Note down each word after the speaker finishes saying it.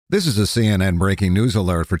This is a CNN breaking news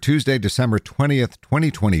alert for Tuesday, December 20th,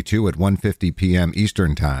 2022 at 1:50 p.m.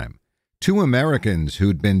 Eastern Time. 2 Americans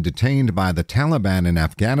who'd been detained by the Taliban in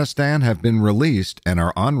Afghanistan have been released and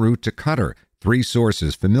are en route to Qatar, 3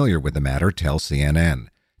 sources familiar with the matter tell CNN.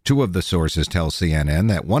 2 of the sources tell CNN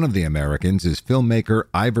that one of the Americans is filmmaker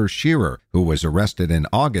Ivor Shearer, who was arrested in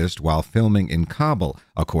August while filming in Kabul,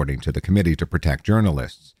 according to the Committee to Protect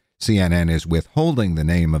Journalists. CNN is withholding the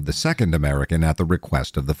name of the second American at the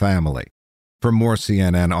request of the family. For more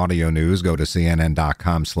CNN audio news, go to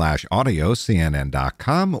cnn.com/audio,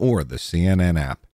 cnn.com, or the CNN app.